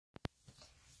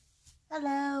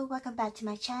Hello, welcome back to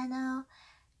my channel.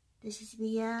 This is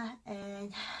Mia,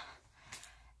 and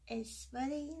it's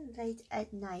very late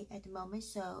at night at the moment,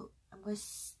 so I'm going to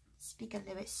speak a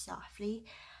little bit softly.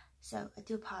 So I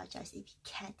do apologize if you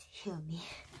can't hear me.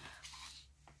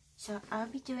 So I'll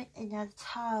be doing another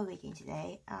tarot reading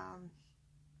today.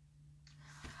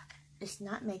 It's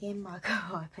not Megan, Marco,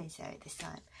 or Prince Harry this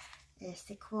time. It's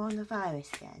the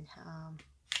coronavirus again.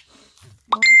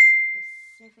 More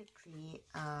specifically,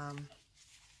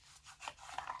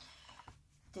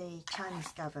 the Chinese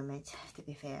government, to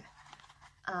be fair.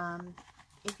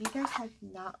 If you guys have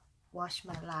not watched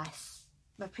my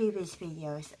previous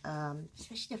videos,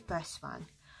 especially the first one,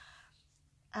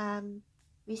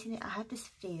 recently I had this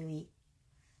theory.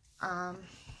 I'm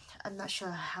not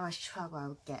sure how much trouble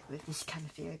I'll get with this kind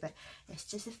of theory, but it's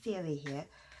just a theory here.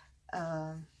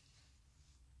 I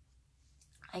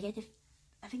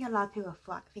think a lot of people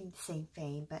think the same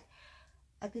thing, but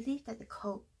I believe that the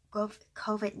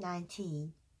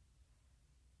COVID-19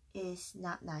 is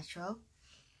not natural.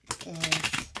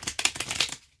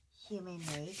 It's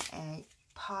human-made and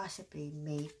possibly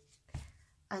made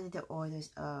under the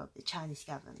orders of the Chinese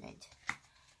government.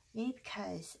 Maybe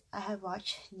because I have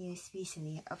watched news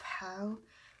recently of how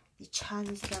the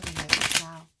Chinese government is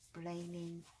now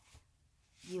blaming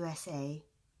USA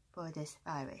for this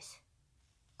virus,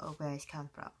 or where it's come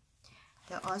from.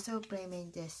 They're also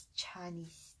blaming this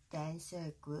Chinese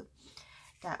dancer group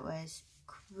that was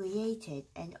created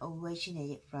and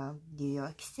originated from New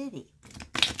York City.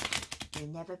 They've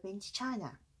never been to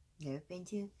China, never been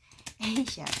to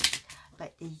Asia,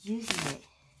 but they're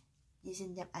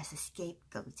using them as a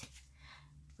scapegoat,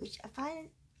 which I find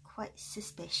quite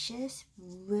suspicious,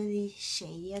 really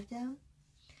shady of them.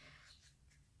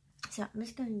 So I'm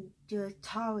just going to do a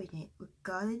tarot reading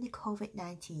regarding the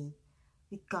COVID-19,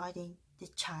 regarding the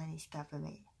Chinese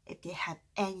government, if they have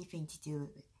anything to do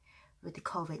with the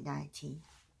COVID-19.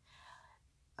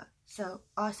 So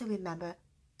also remember,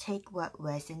 take what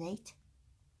resonates.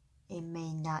 It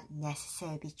may not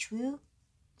necessarily be true.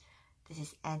 This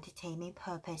is entertainment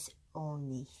purpose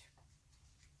only.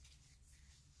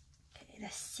 Okay,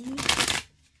 let's see.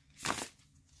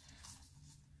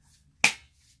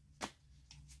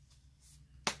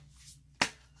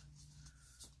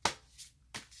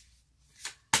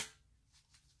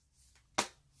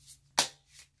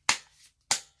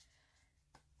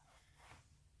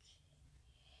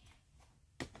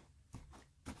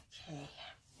 Okay,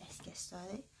 let's get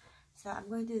started. So I'm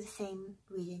going to do the same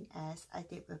reading as I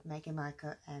did with Meghan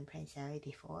Markle and Prince Harry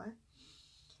before.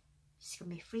 It's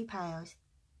going to be 3 piles,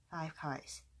 5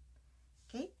 cards.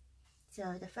 Okay,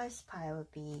 so the first pile will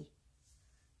be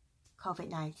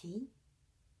COVID-19.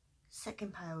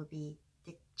 Second pile will be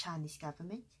the Chinese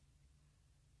government.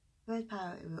 Third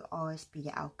pile will always be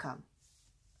the outcome.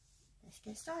 Let's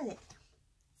get started.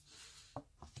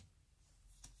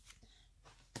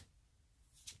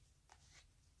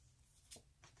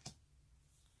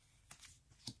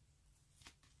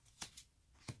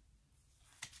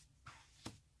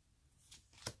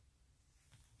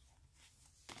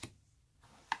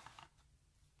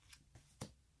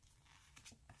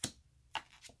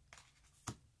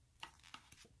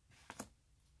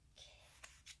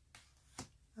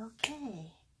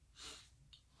 Okay,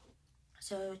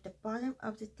 so the bottom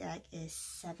of the deck is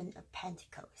 7 of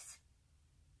Pentacles.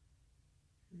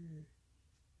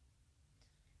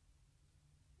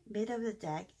 Middle of the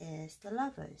deck is the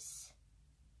Lovers.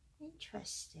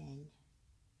 Interesting.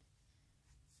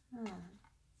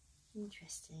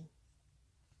 Interesting.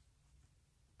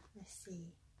 Let's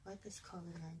see what this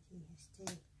COVID-19 has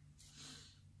done.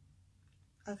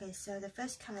 Okay, so the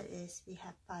first card is we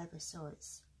have 5 of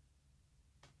Swords.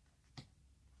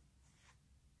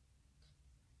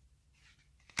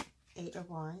 Eight of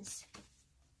Wands.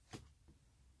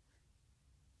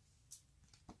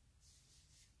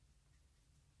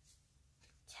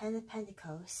 Ten of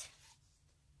Pentacles.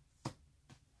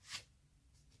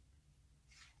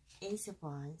 Ace of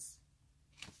Wands.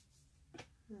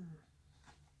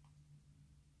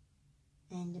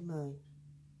 And the Moon.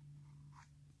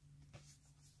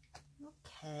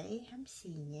 Okay, I'm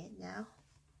seeing it now.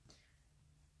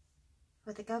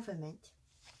 For the government,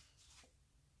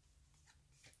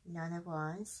 Nine of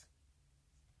Wands,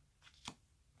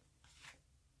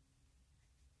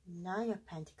 9 of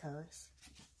Pentacles,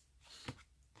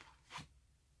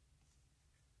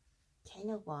 10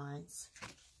 of Wands,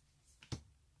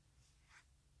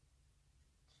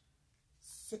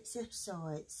 6 of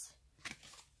Swords,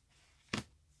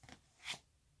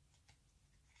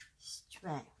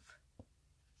 Strength.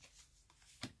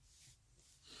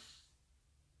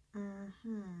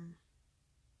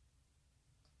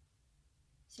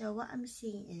 So what I'm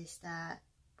seeing is that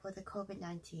for the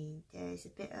COVID-19, there's a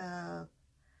bit of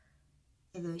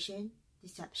illusion,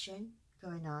 deception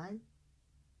going on.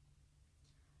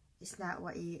 It's not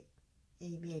what it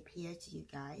may appear to you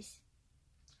guys.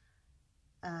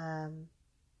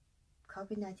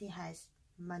 COVID-19 has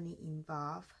money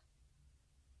involved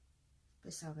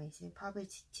for some reason, probably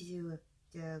to do with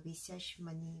the research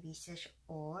money, research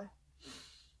or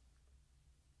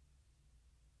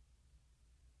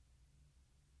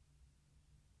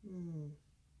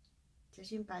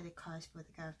judging by the cost for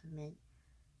the government,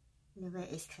 in a way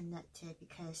it's connected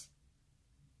because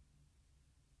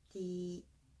the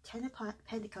 10 of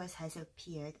Pentacles has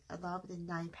appeared along with the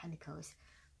 9 Pentacles.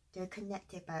 They're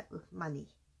connected with money.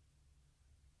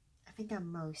 I think at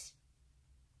most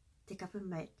the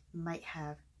government might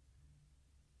have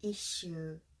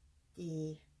issued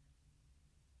the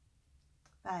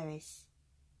virus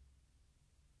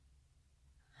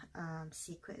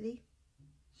secretly.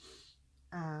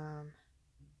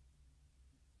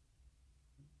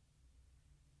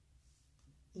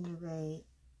 In a way,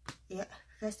 yeah,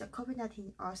 because the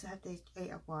COVID-19 also have the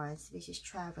 8 of Wands, which is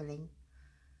traveling.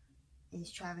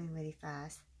 It's traveling really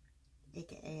fast,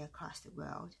 aka across the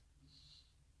world.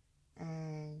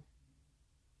 And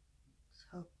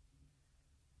so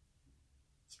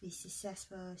to be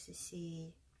successful,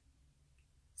 succeed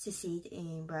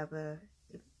in whatever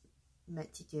it's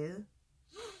meant to do.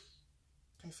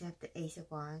 Because you have the Ace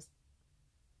of Wands,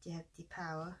 you have the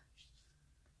power.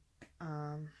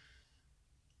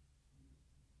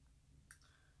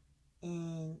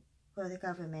 And for the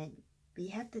government, we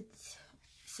have the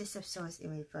Six of Swords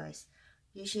in reverse.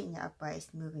 Usually in the upright,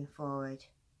 it's moving forward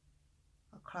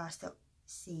across the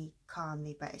sea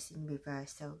calmly, but it's in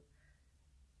reverse, so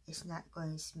it's not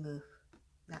going smooth,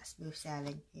 not smooth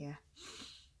sailing here.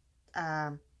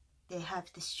 They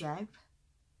have the strength,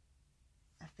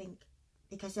 I think,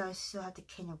 because they also have the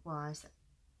King of Wands. The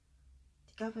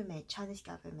government, Chinese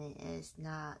government, is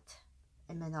not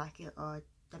a monarchy or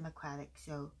democratic,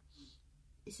 so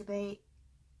it's a very,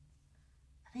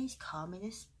 I think it's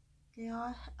communist they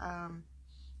are,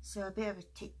 so a bit of a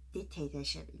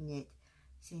dictatorship in it,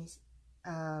 since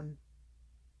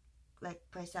like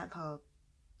for example,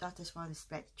 doctors want to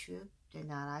spread the truth, they're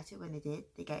not allowed to. When they did,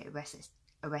 they get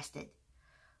arrested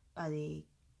by the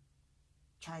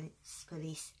Chinese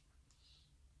police.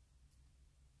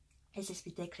 It's just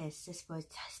ridiculous, just for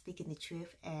speaking the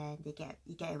truth, and you get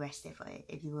arrested for it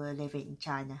if you were living in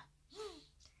China.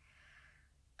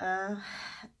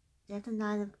 They have the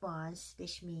 9 of Wands,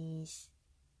 which means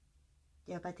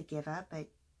they're about to give up, but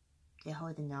they're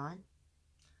holding on.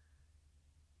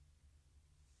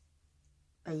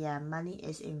 But yeah, money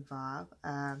is involved.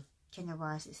 King of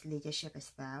Wands is leadership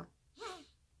as well.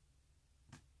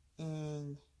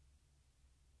 And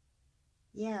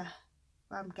yeah,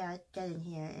 what I'm getting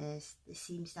here is it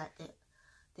seems that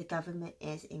the government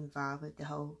is involved with the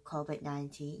whole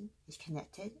COVID-19. It's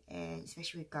connected, and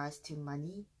especially regards to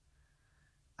money.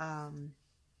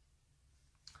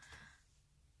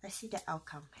 Let's see the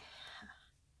outcome.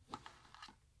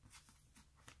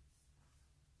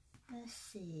 Let's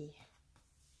see.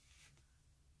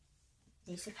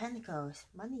 Ace of Pentacles,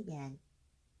 money again.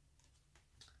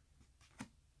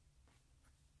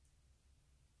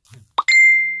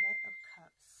 Knight of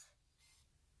Cups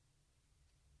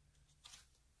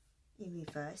in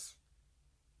reverse.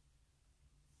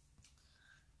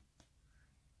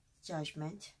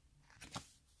 Judgment.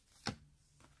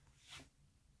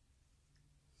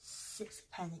 6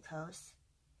 of Pentacles.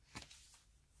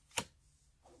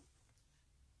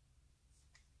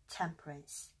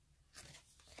 Temperance.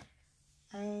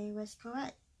 I was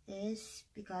correct. It is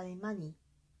regarding money.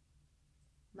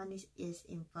 Money is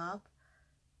involved.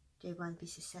 They want to be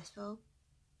successful,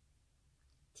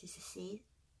 to succeed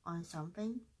on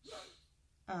something.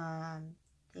 There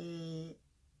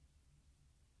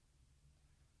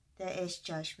is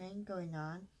judgment going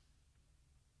on,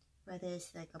 whether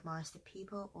it's like amongst the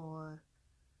people or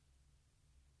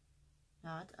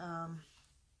not.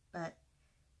 But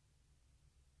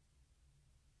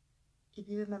if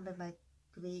you remember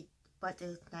what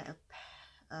the Knight of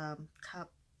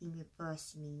Cup in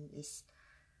reverse means is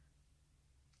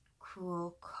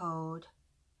cruel, cold.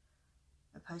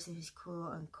 A person who's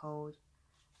cruel and cold,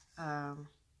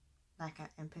 like an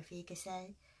empathy, you could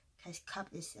say, because Cup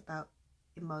is about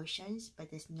emotions, but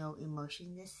there's no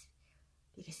emotionless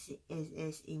because it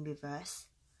is in reverse.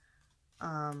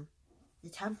 The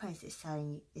Temperance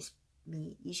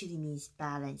usually means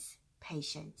balance,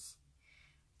 patience.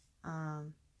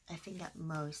 I think at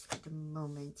most at the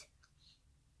moment,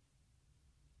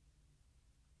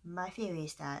 my theory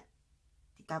is that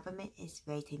the government is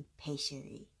waiting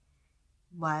patiently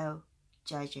while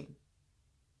judging,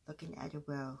 looking at the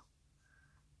world.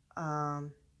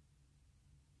 And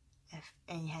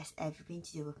it has everything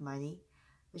to do with money,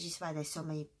 which is why there's so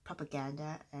many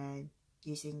propaganda and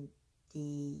using the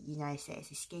United States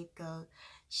as a scapegoat,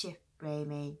 shift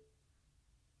blaming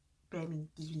the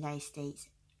United States.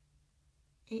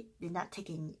 They're not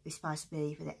taking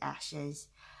responsibility for their actions.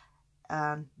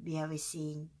 We have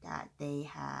seen that they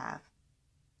have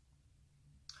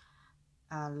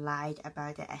lied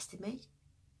about the estimate,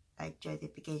 like during the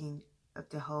beginning of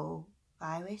the whole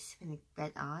virus when it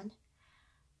went on.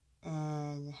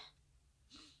 And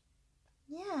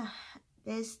yeah,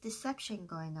 there's deception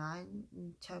going on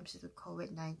in terms of the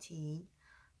COVID-19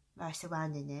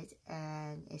 surrounding it,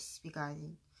 and it's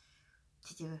regarding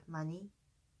to do with money.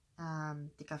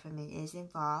 The government is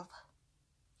involved,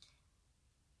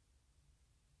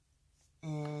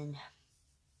 and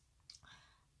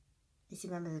just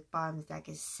remember the bottom of the deck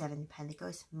is 7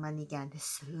 pentacles. Money again,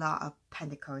 there's a lot of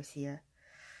pentacles here.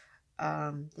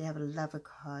 They have a love of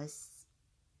course.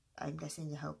 I'm guessing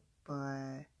they hope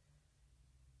for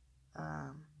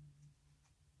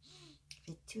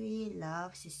victory,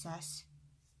 love, success.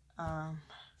 Oh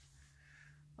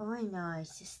my no,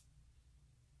 it's just,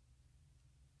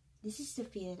 this is the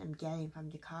feeling I'm getting from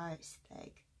the cards.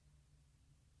 Like,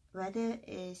 whether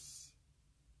it's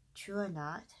true or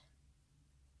not,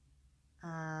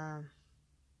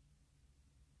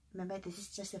 remember, this is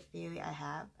just a theory I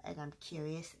have, and I'm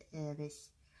curious if it's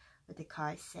what the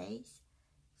card says.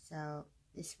 So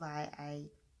this is why I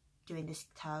doing this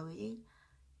tarot reading,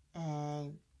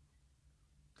 and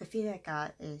the feeling I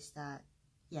got is that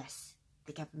yes,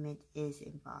 the government is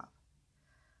involved.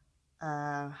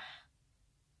 But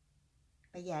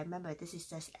yeah, remember, this is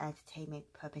just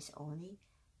entertainment purpose only.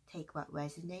 Take what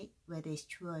resonates, whether it's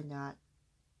true or not.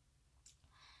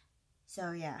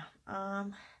 So yeah,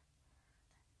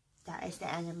 that is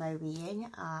the end of my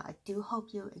reading. I do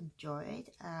hope you enjoy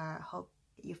it. Hope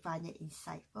you find it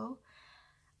insightful.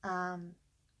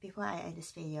 Before I end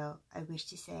this video, I wish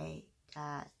to say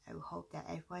that I hope that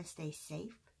everyone stays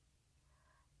safe,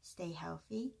 stay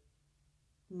healthy,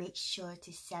 make sure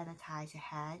to sanitize your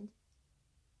hand,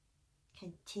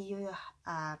 continue your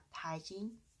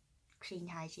hygiene, clean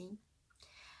hygiene,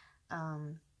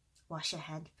 wash your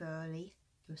hand thoroughly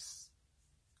with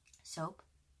soap.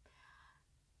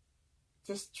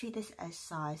 Just treat this as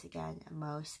SARS again at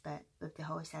most, but with the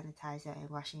whole sanitizer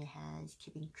and washing your hands,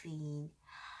 keeping clean.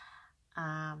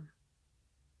 I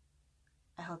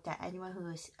hope that anyone who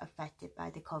is affected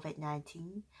by the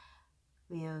COVID-19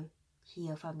 will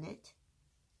heal from it,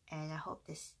 and I hope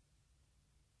this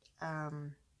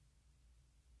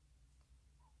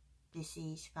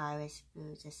disease virus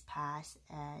will just pass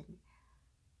and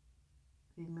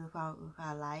we move on with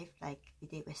our life like we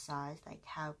did with SARS, like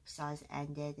how SARS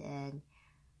ended, and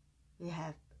we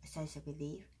have a sense of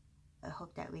relief. I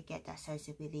hope that we get that sense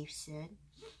of relief soon.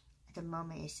 At the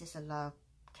moment, it's just a lot of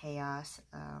chaos.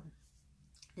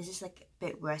 This is like a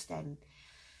bit worse than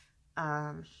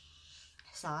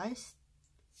SARS,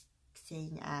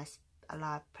 seeing as a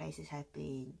lot of places have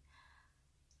been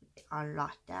on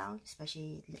lockdown,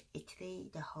 especially Italy.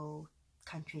 The whole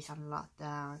country's on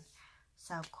lockdown.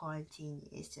 Self-quarantine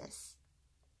is just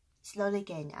slowly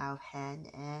getting out of hand,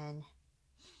 and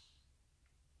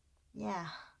yeah,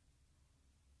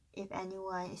 if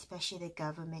anyone, especially the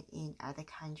government in other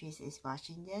countries, is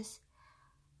watching this,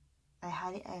 I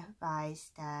highly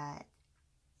advise that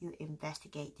you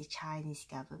investigate the Chinese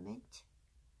government.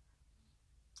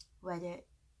 Whether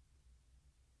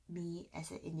me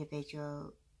as an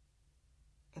individual,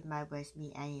 if my words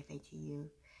mean anything to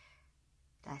you,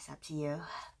 that's up to you.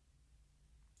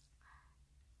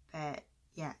 But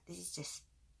yeah, this is just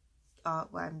what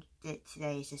I did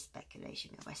today is just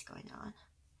speculation of what's going on.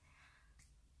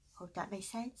 Hope that makes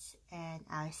sense, and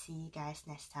I'll see you guys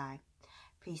next time.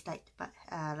 Please like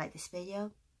this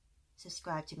video,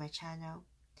 subscribe to my channel,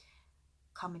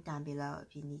 comment down below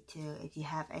if you need to. If you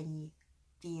have any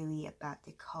theory about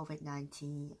the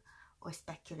COVID-19 or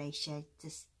speculation,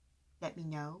 just let me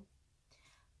know.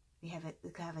 We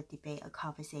could have a debate, a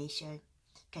conversation,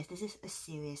 because this is a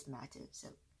serious matter. So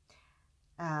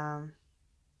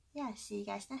yeah, see you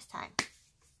guys next time.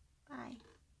 Bye.